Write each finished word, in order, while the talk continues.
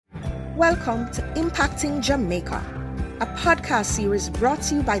Welcome to Impacting Jamaica, a podcast series brought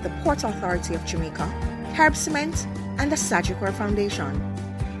to you by the Port Authority of Jamaica, Carib Cement, and the Sagicor Foundation.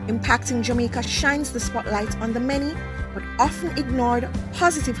 Impacting Jamaica shines the spotlight on the many but often ignored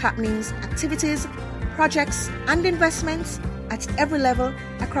positive happenings, activities, projects, and investments at every level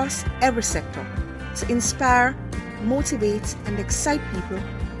across every sector to inspire, motivate, and excite people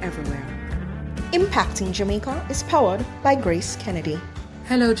everywhere. Impacting Jamaica is powered by Grace Kennedy.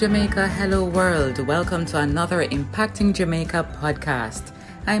 Hello Jamaica, hello world. Welcome to another Impacting Jamaica podcast.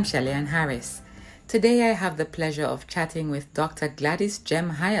 I'm Shelly-Ann Harris. Today I have the pleasure of chatting with Dr. Gladys Gem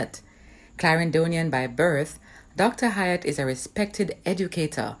Hyatt. Clarendonian by birth, Dr. Hyatt is a respected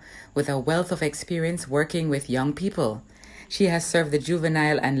educator with a wealth of experience working with young people. She has served the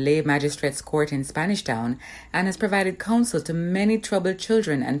Juvenile and Lay Magistrates Court in Spanish Town and has provided counsel to many troubled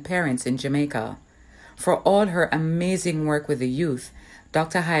children and parents in Jamaica. For all her amazing work with the youth,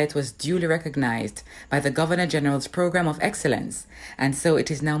 Dr. Hyatt was duly recognized by the Governor General's Program of Excellence, and so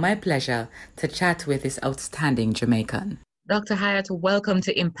it is now my pleasure to chat with this outstanding Jamaican. Dr. Hyatt, welcome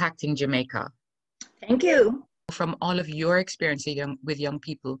to Impacting Jamaica. Thank you. From all of your experience with young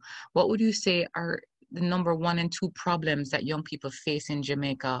people, what would you say are the number 1 and 2 problems that young people face in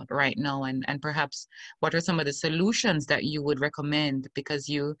Jamaica right now, and perhaps what are some of the solutions that you would recommend, because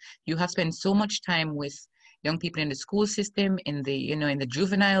you have spent so much time with young people in the school system, in the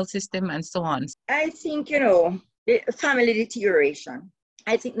juvenile system, and so on? I think, the family deterioration.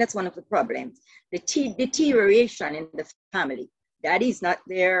 I think that's one of the problems. The deterioration in the family. Daddy's not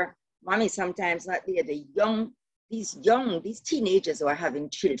there. Mommy sometimes not there. These teenagers who are having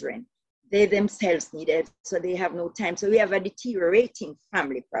children, they themselves need it, so they have no time. So we have a deteriorating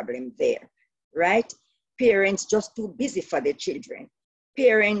family problem there, right? Parents just too busy for their children.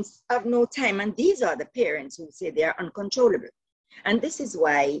 Parents have no time, and these are the parents who say they are uncontrollable. And this is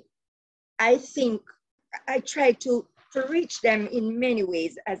why I think I try to reach them in many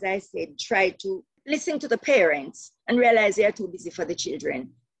ways. As I said, try to listen to the parents and realize they are too busy for the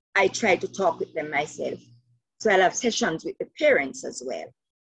children. I try to talk with them myself. So I'll have sessions with the parents as well.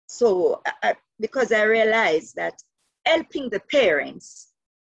 So because I realize that helping the parents,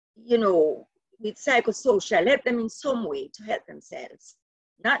 with psychosocial, help them in some way to help themselves.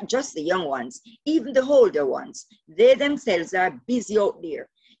 Not just the young ones, even the older ones. They themselves are busy out there.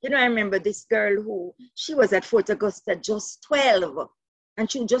 I remember this girl she was at Fort Augusta, just 12,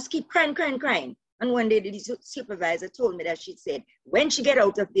 and she would just keep crying. And one day the supervisor told me that she said, when she get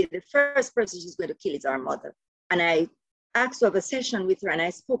out of there, the first person she's going to kill is her mother. And I asked to have a session with her, and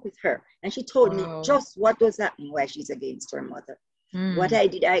I spoke with her. And she told me just what was happening, why she's against her mother. What I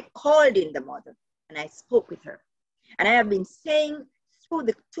did, I called in the mother, and I spoke with her. And I have been saying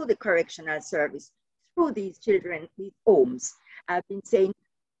to the correctional service, through these children, these homes, I've been saying,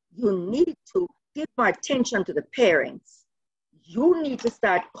 you need to give more attention to the parents. You need to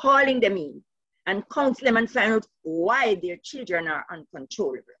start calling them in and counsel them and find out why their children are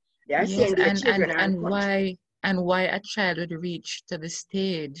uncontrollable. They are saying their children are uncontrollable. And why a child would reach to the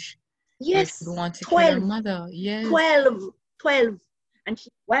stage. Yes, want to 12, kill her mother. Yes. 12. And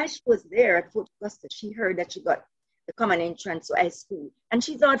while she was there at Fort Augusta, she heard that she got the common entrance to high school. And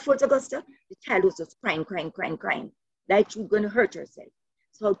she's out at Fort Augusta. The child was just crying, like she was going to hurt herself.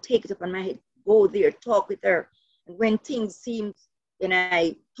 So I'll take it up on my head, go there, talk with her. And when things seemed, then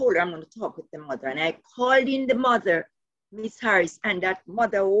I told her I'm going to talk with the mother. And I called in the mother, Miss Harris, and that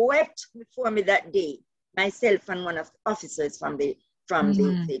mother wept before me that day. Myself and one of the officers from the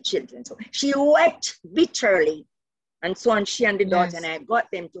children. So she wept bitterly. And so on, she and the daughter, and I got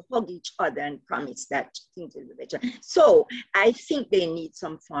them to hug each other and promise that things will be better. So I think they need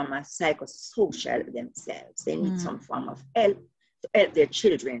some form of psychosocial themselves. They need some form of help to help their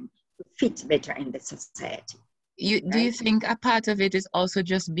children to fit better in the society. Do you think a part of it is also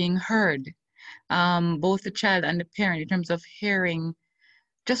just being heard, both the child and the parent, in terms of hearing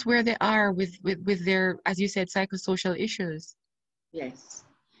just where they are with their, as you said, psychosocial issues? Yes.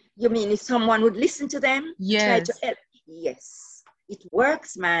 You mean if someone would listen to them? Yes. Try to help? Yes. It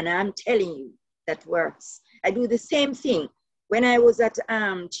works, man. I'm telling you, that works. I do the same thing. When I was at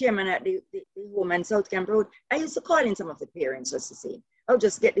chairman at the home in South Camp Road, I used to call in some of the parents just to say, I'll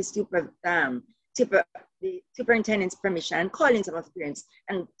just get the superintendent's permission and call in some of the parents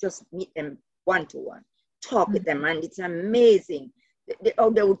and just meet them one-to-one, talk with them, and it's amazing. They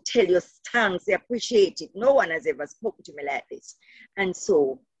would tell you thanks, they appreciate it. No one has ever spoken to me like this. And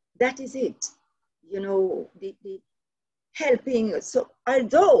so that is it. The helping. So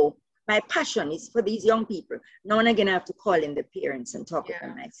although my passion is for these young people, now and again I have to call in the parents and talk with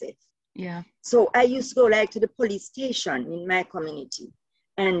them myself. Yeah. So I used to go to the police station in my community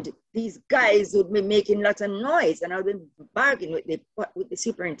And these guys would be making lots of noise, and I would be bargaining with the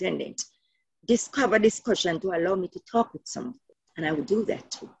superintendent. Discover discussion to allow me to talk with some, and I would do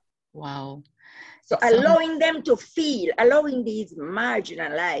that too. Wow. So allowing them to feel, allowing these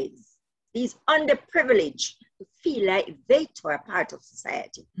marginalized, these underprivileged to feel like they too are part of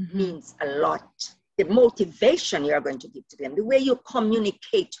society means a lot. The motivation you're going to give to them, the way you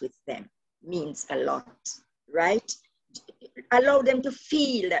communicate with them means a lot, right? Allow them to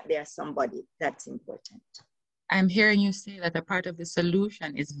feel that they are somebody. That's important. I'm hearing you say that a part of the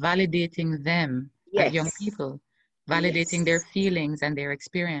solution is validating them as young people, validating their feelings and their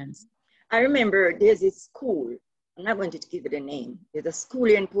experience. I remember there's a school, I'm not going to give it a name. There's a school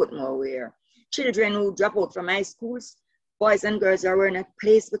in Portmore where children who drop out from high schools, boys and girls are not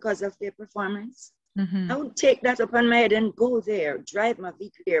placed because of their performance. I would take that upon my head and go there, drive my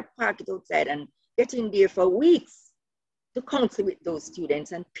vehicle there, park it outside, and get in there for weeks to counsel with those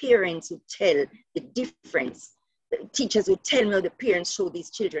students. And parents would tell the difference. The teachers would tell me how the parents show these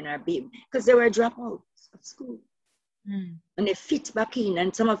children are being, because they were dropouts of school. And they fit back in,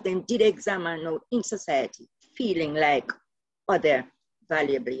 and some of them did exam and now in society, feeling like other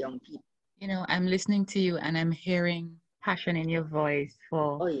valuable young people. You know, I'm listening to you and I'm hearing passion in your voice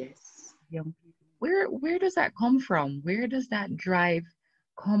for young people. Where does that come from? Where does that drive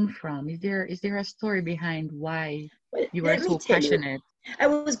come from? Is there a story behind why you are so passionate? I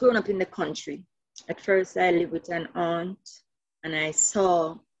was growing up in the country. At first, I lived with an aunt, and I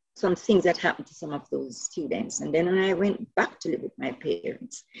saw some things that happened to some of those students. And then when I went back to live with my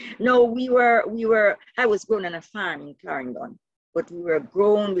parents, no, I was grown on a farm in Clarendon, but we were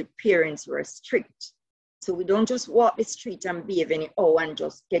grown with parents who were strict. So we don't just walk the street and behave and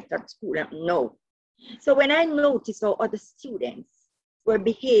just get to school. No. So when I noticed how other students were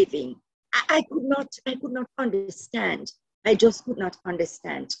behaving, I could not understand. I just could not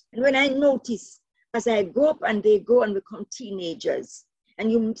understand. And when I noticed, as I grow up and they grow and become teenagers,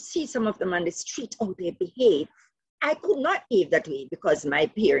 and you see some of them on the street, how they behave, I could not behave that way because my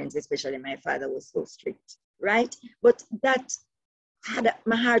parents, especially my father, was so strict, right? But that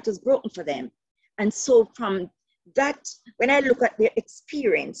my heart was broken for them. And so from that, when I look at their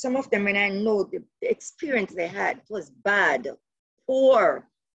experience, some of them, when I know the experience they had was bad, poor,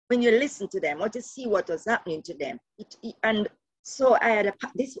 when you listen to them or to see what was happening to them. And so I had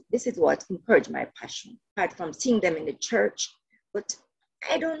this is what encouraged my passion, apart from seeing them in the church, but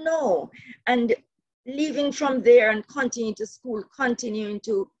I don't know. And leaving from there and continuing to school, continuing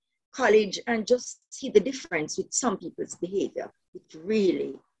to college, and just see the difference with some people's behavior. It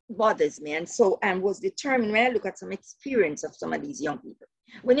really bothers me. And so I was determined, when I look at some experience of some of these young people,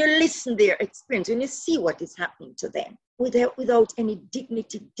 when you listen to their experience, when you see what is happening to them, without any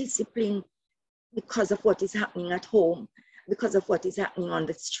dignity, discipline, because of what is happening at home, because of what is happening on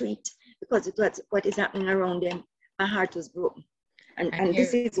the street, because of what is happening around them, my heart was broken. And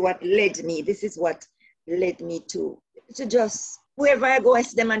this is what led me to just, wherever I go, I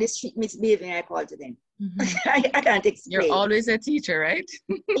see them on the street misbehaving, I call to them. I can't explain. You're always a teacher, right?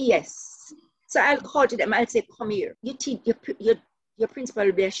 Yes. So I'll call to them, I'll say, come here. You teach, your principal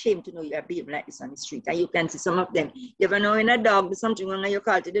will be ashamed to know you are behaving like this on the street. And you can see some of them. You ever know in a dog, there's something wrong and you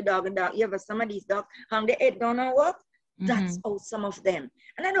call to the dog, and you ever some of these dogs hang their head down and walk? That's how some of them.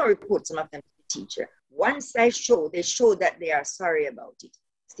 And I don't report some of them to the teacher. Once they show that they are sorry about it.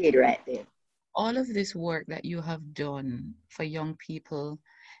 Stayed right there. All of this work that you have done for young people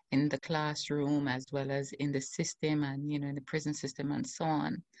in the classroom, as well as in the system and, in the prison system and so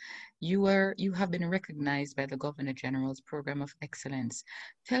on, you have been recognized by the Governor General's Program of Excellence.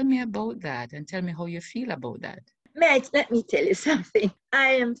 Tell me about that and tell me how you feel about that. Let me tell you something.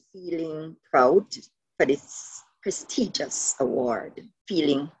 I am feeling proud for this prestigious award,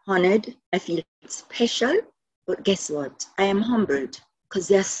 feeling honored. I feel special, but guess what? I am humbled because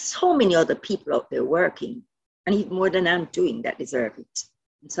there are so many other people out there working, and even more than I'm doing, that deserve it.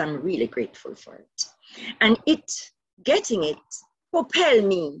 And so I'm really grateful for it. And getting it propelled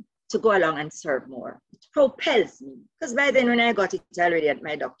me to go along and serve more. It propels me. Because by then when I got it already at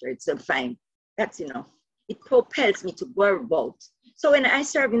my doctorate, so fine, that's enough. It propels me to go about. So when I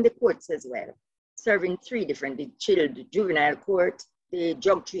serve in the courts as well, serving 3 different, the juvenile court, the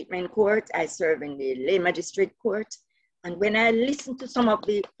drug treatment court, I serve in the lay magistrate court. And when I listen to some of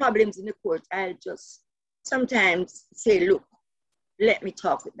the problems in the court, I'll just sometimes say, look, let me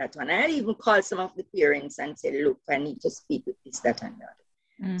talk with that one. I even call some of the parents and say, look, I need to speak with this, that, and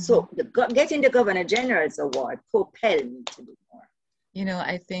that. So getting the Governor General's Award propelled me to do more.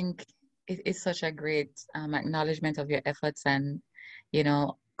 I think it's such a great acknowledgement of your efforts and,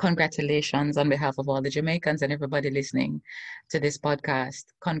 congratulations on behalf of all the Jamaicans and everybody listening to this podcast.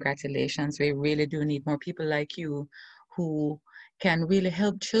 Congratulations. We really do need more people like you who can really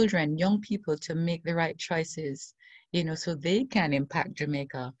help children, young people to make the right choices, so they can impact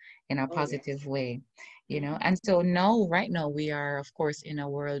Jamaica in a positive way, And so now, right now, we are, of course, in a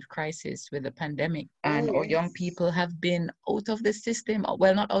world crisis with the pandemic, and our young people have been out of the system,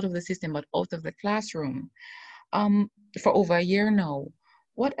 well, not out of the system, but out of the classroom for over a year now.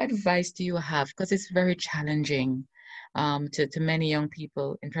 What advice do you have? Because it's very challenging to many young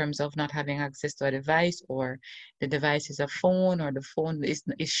people in terms of not having access to a device, or the device is a phone, or the phone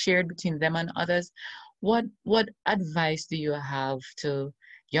is shared between them and others. What advice do you have to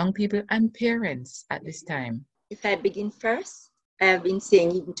young people and parents at this time? If I begin first, I have been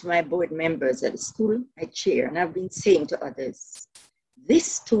saying even to my board members at the school I chair, and I've been saying to others,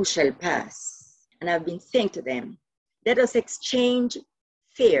 this too shall pass. And I've been saying to them, let us exchange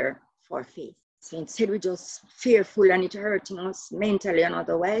fear for faith. So instead we're just fearful and it hurting us mentally and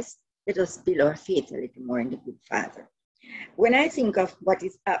otherwise, let us build our faith a little more in the good Father. When I think of what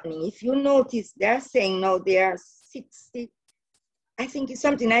is happening, if you notice, they're saying now there are 60, I think it's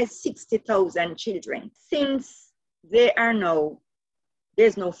something like 60,000 children. Since there's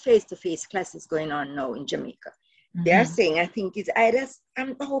no face-to-face classes going on now in Jamaica. Mm-hmm. They're saying, I think it's either,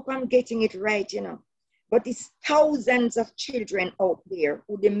 I hope I'm getting it right, but it's thousands of children out there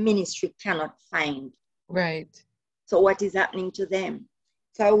who the ministry cannot find. Right. So what is happening to them?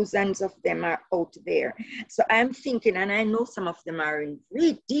 Thousands of them are out there. So I'm thinking, and I know some of them are in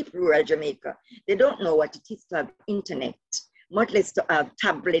really deep rural Jamaica. They don't know what it is to have internet, much less to have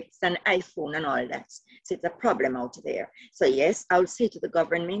tablets and iPhone and all that. So it's a problem out there. So yes, I'll say to the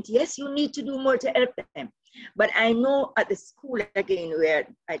government, yes, you need to do more to help them. But I know at the school, again, where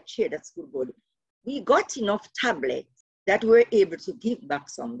I chaired at school board, we got enough tablets that we're able to give back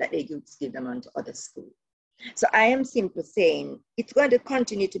some that they could give them on to other schools. So I am simply saying it's going to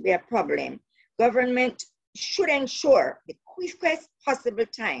continue to be a problem. Government should ensure the quickest possible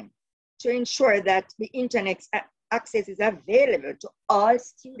time to ensure that the internet access is available to all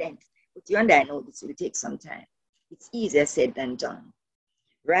students. But you and I know this will take some time. It's easier said than done,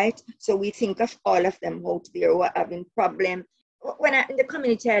 right? So we think of all of them out there who are having problems. In the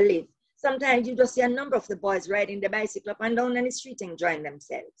community I live, sometimes you just see a number of the boys riding the bicycle up and down on the street enjoying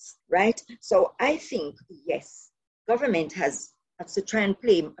themselves, right? So I think, yes, government has to try and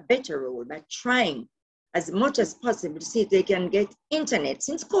play a better role by trying as much as possible to see if they can get internet.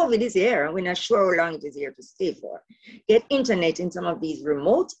 Since COVID is here, and we're not sure how long it is here to stay for, get internet in some of these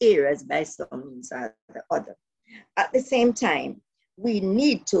remote areas by some means or the other. At the same time, we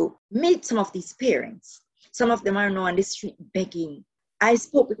need to meet some of these parents. Some of them are now on the street begging. I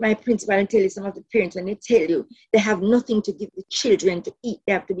spoke with my principal and tell you some of the parents, and they tell you they have nothing to give the children to eat.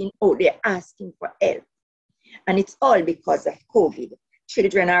 They have to be out there asking for help. And it's all because of COVID.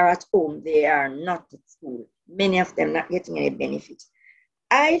 Children are at home. They are not at school. Many of them not getting any benefit.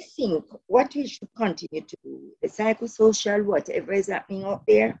 I think what we should continue to do, the psychosocial, whatever is happening out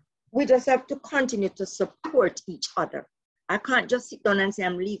there, we just have to continue to support each other. I can't just sit down and say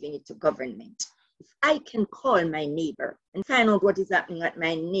I'm leaving it to government. If I can call my neighbor and find out what is happening at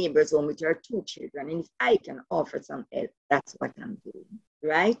my neighbor's home with her 2 children, and if I can offer some help, that's what I'm doing,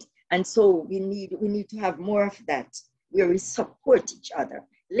 right? And so we need to have more of that, where we support each other,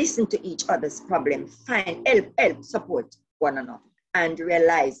 listen to each other's problems, find help, support one another, and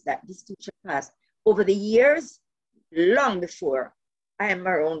realize that this too shall pass. Over the years, long before I am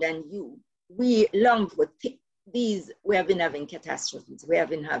around and you, we long for these, we have been having catastrophes, we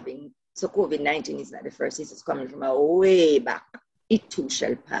have been having. So COVID-19 is not the first, this is coming from a way back. It too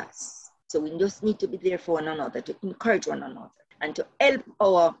shall pass. So we just need to be there for one another, to encourage one another, and to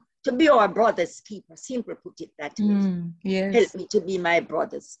help to be our brother's keeper. Simply put it that way. Yes. Help me to be my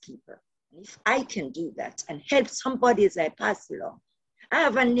brother's keeper. And if I can do that and help somebody as I pass along. I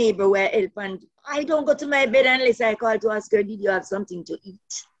have a neighbor where I help, and I don't go to my bed unless I call to ask her, did you have something to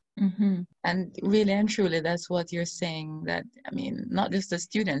eat? Mm-hmm. And really and truly, that's what you're saying, that, I mean, not just the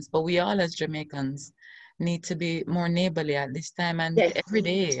students, but we all as Jamaicans need to be more neighborly at this time and every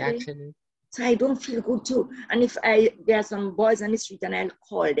day, actually. So I don't feel good too. And if there are some boys on the street and I'll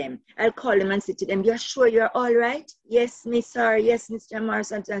call them and say to them, you're sure you're all right? Yes, Miss, or yes, Mr.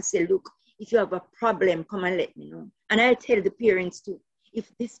 Morrison. And say, look, if you have a problem, come and let me know. And I'll tell the parents too, if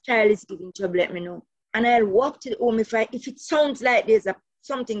this child is giving trouble, let me know. And I'll walk to the home if it sounds like there's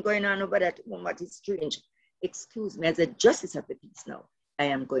something going on over that home that is strange. Excuse me, as a justice of the peace now, I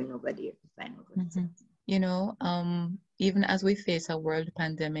am going over there to find out what's happening. You know, even as we face a world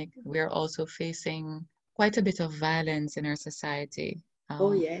pandemic, we're also facing quite a bit of violence in our society.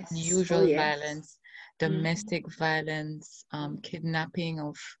 Oh, yes. Oh, unusual yes. violence, domestic violence, kidnapping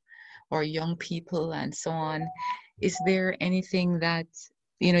of or young people and so on. Is there anything that,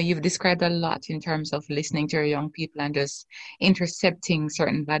 you've described a lot in terms of listening to your young people and just intercepting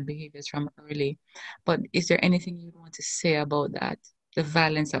certain bad behaviors from early, but is there anything you'd want to say about that, the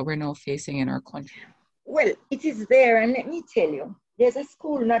violence that we're now facing in our country? Well, it is there, and let me tell you, there's a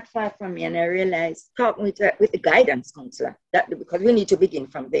school not far from me, and I realized talking with the guidance counselor that because we need to begin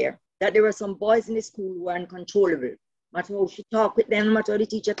from there, that there were some boys in the school who were uncontrollable. No matter how she talk with them, no matter how the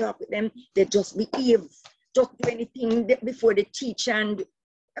teacher talk with them, they just behave, just do anything before the teacher. And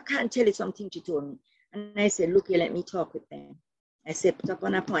I can't tell you something she told me. And I said, look here, let me talk with them. I said, put up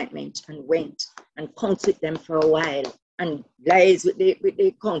an appointment and went and counseled them for a while. And lies with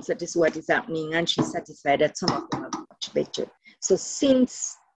the counsel to see what is happening, and she's satisfied that some of them are much better. So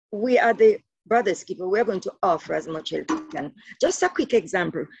since we are the brothers keeper, we're going to offer as much help we can. Just a quick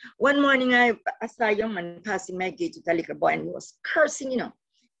example. One morning I saw a young man passing my gate with a little boy, and he was cursing,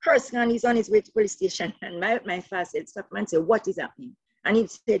 cursing, and he's on his way to police station. And my father said, stop and said, what is happening? And he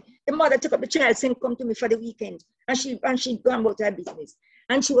said, the mother took up the child, saying, come to me for the weekend. And she'd gone about her business.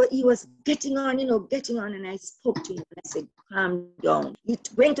 And he was getting on, and I spoke to him and I said, calm down. He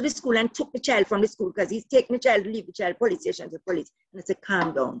went to the school and took the child from the school because he's taking the child to leave the child police station to police. And I said,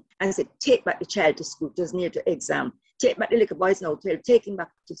 calm down. And I said, take back the child to school. It was near to exam. Take back the little boys now, take him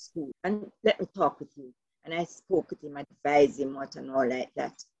back to school and let me talk with you. And I spoke with him, advised him what and all like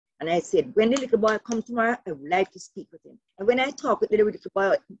that. And I said, when the little boy comes tomorrow, I would like to speak with him. And when I talked with the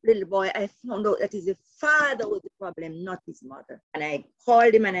little boy, I found out that his father was the problem, not his mother. And I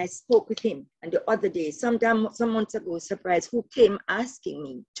called him and I spoke with him. And the other day, some months ago, surprised, who came asking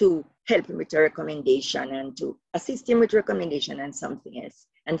me to help him with a recommendation and to assist him with recommendation and something else.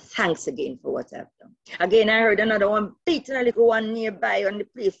 And thanks again for what I've done. Again, I heard another one beating a little one nearby on the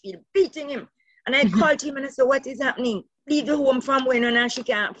playfield, beating him. And I called him and I said, what is happening? Leave the home from when and she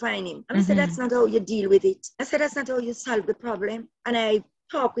can't find him. And I said, that's not how you deal with it. I said, that's not how you solve the problem. And I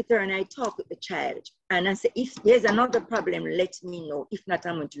talk with her and I talk with the child. And I said, if there's another problem, let me know. If not,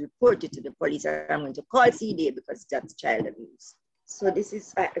 I'm going to report it to the police or I'm going to call CDA because that's child abuse. So this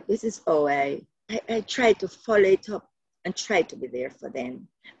is how I try to follow it up and try to be there for them.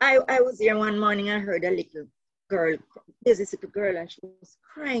 I was there one morning, I heard a little girl, there's this little girl and she was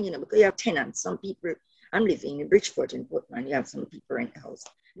crying, because you have tenants, some people. I'm living in Bridgeport in Portland. You have some people in the house.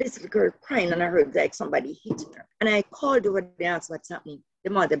 This little girl crying and I heard like somebody hitting her. And I called over there and asked what's happening.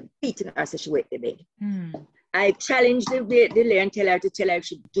 The mother beating her so she went to bed. I challenged the lady and tell her if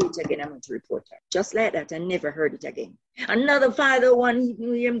she do it again, I'm going to report her. Just like that, I never heard it again. Another father, one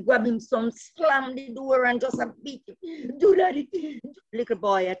evening, him grab him some, slam the door and just beat him. Do daddy. Little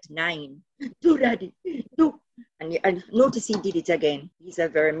boy at 9. Do daddy. Do. And notice he did it again. He's a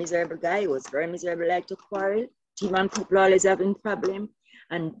very miserable guy. He was very miserable, like to quarrel. Team and people always having problem.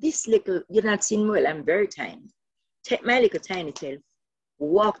 And this little, you're not seeing well, I'm very tiny. Take my little tiny self,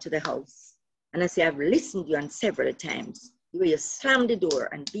 walk to the house. And I say, I've listened to you on several times. Where you slam the door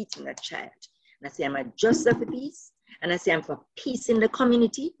and beating that child. And I say, I'm a justice for peace. And I say, I'm for peace in the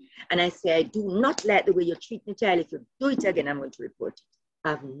community. And I say, I do not like the way you treat the child. If you do it again, I'm going to report it.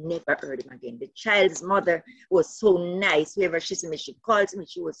 I've never heard him again. The child's mother was so nice. Whenever she sees me, she calls me.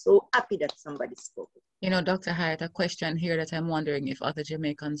 She was so happy that somebody spoke. Dr. Hyatt, a question here that I'm wondering if other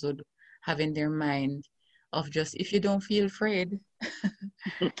Jamaicans would have in their mind of just, if you don't feel afraid,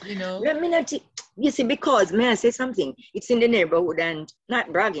 Let me not, you see, because, may I say something? It's in the neighborhood and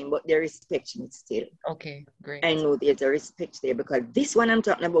not bragging, but they respect me still. Okay, great. I know there's a respect there because this one I'm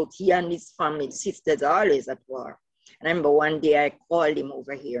talking about, he and his family, sisters are always at war. And I remember one day I called him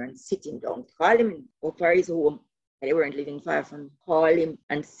over here and sit him down, call him over his home. They weren't living far from me. Call him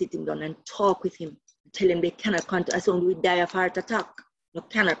and sit him down and talk with him. Tell him they cannot continue. As soon as we die of heart attack, you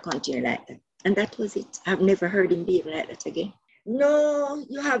cannot continue like that. And that was it. I've never heard him behave like that again. No,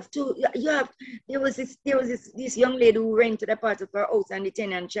 you have to. There was this young lady who rented a part of her house and the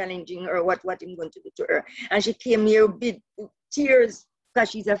tenant challenging her what I'm going to do to her. And she came here with tears because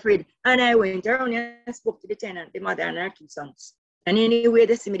she's afraid. And I went around and spoke to the tenant, the mother and her 2 sons. And anyway,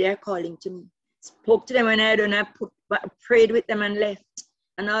 they see me, they're calling to me. Spoke to them when I don't, prayed with them and left.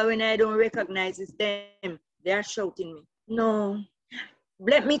 And now when I don't recognize it's them, they're shouting me. No.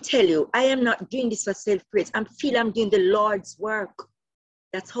 Let me tell you, I am not doing this for self-praise. I feel I'm doing the Lord's work.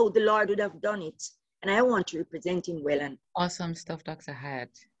 That's how the Lord would have done it. And I want to represent him well. And awesome stuff, Dr. Hyatt.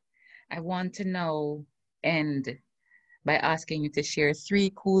 I want to know, and by asking you to share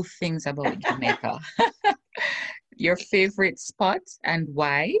 3 cool things about Jamaica. Your favorite spot and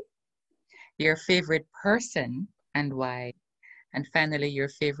why. Your favorite person and why. And finally, your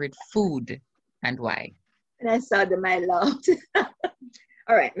favorite food and why? And I saw them, I loved.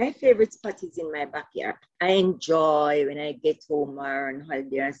 All right, my favorite spot is in my backyard. I enjoy when I get home or on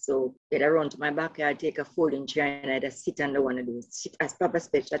holiday and so get around to my backyard, take a folding chair and I just sit under one of those, sit as Papa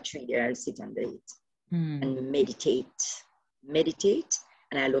special tree there and sit under it and meditate.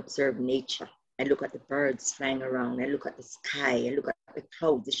 And I'll observe nature. I look at the birds flying around. I look at the sky. I look at the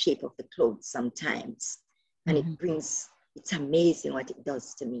clouds, the shape of the clouds sometimes. And it's amazing what it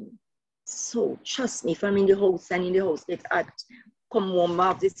does to me. So trust me, if I'm in the house and in the house, it's hot, come home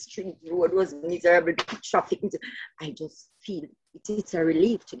off the street, road was miserable, traffic. I just feel it's a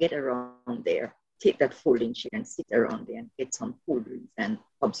relief to get around there. Take that folding chair and sit around there and get some cool breeze and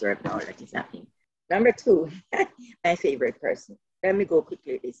observe all that is happening. Number 2, my favorite person. Let me go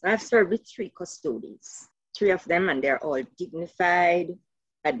quickly with this. I've served with 3 custodians, 3 of them, and they're all dignified.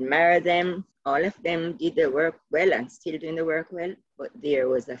 Admire them. All of them did their work well and still doing the work well. But there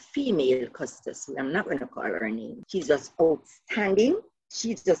was a female custodian, so I'm not going to call her name. She's just outstanding.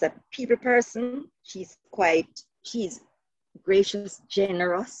 She's just a people person. She's gracious,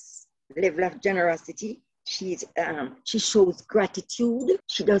 generous, level of generosity. She shows gratitude.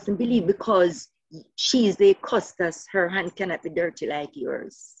 She doesn't believe because she's a custos, her hand cannot be dirty like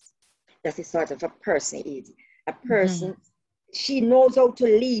yours. That's the sort of a person it is. A person, she knows how to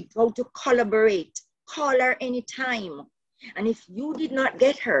lead, how to collaborate. Call her anytime. And if you did not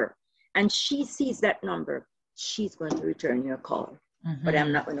get her and she sees that number, she's going to return your call. But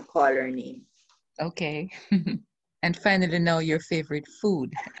I'm not going to call her name. Okay. And finally, now your favorite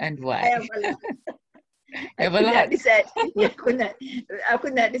food and why? I could not decide. I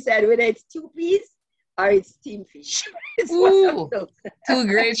could not decide whether it's 2 peas or it's steamed fish. Ooh, 2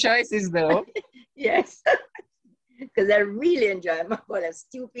 great choices, though. Yes, because I really enjoy my bowl of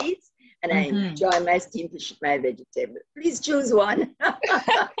stew peas and I enjoy my steamed fish with my vegetable. Please choose one.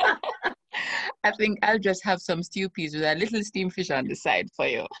 I think I'll just have some stew peas with a little steamed fish on the side for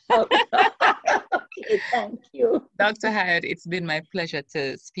you. Okay, thank you. Dr. Hyatt, it's been my pleasure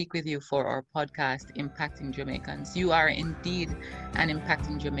to speak with you for our podcast, Impacting Jamaicans. You are indeed an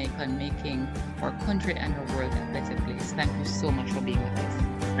impacting Jamaican, making our country and our world a better place. Thank you so much for being with us.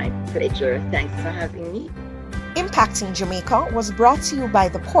 My pleasure. Thanks for having me. Impacting Jamaica was brought to you by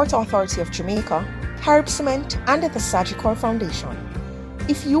the Port Authority of Jamaica, Carib Cement, and the Sagicor Foundation.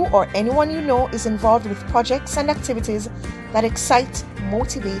 If you or anyone you know is involved with projects and activities that excite,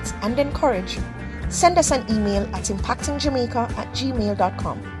 motivate, and encourage, send us an email at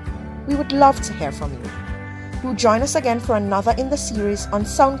impactingjamaica@gmail.com. We would love to hear from you. Do join us again for another in the series on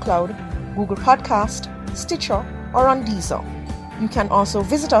SoundCloud, Google Podcast, Stitcher, or on Deezer. You can also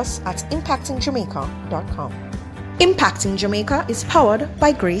visit us at impactingjamaica.com. Impacting Jamaica is powered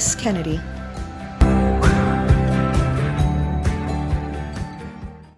by Grace Kennedy.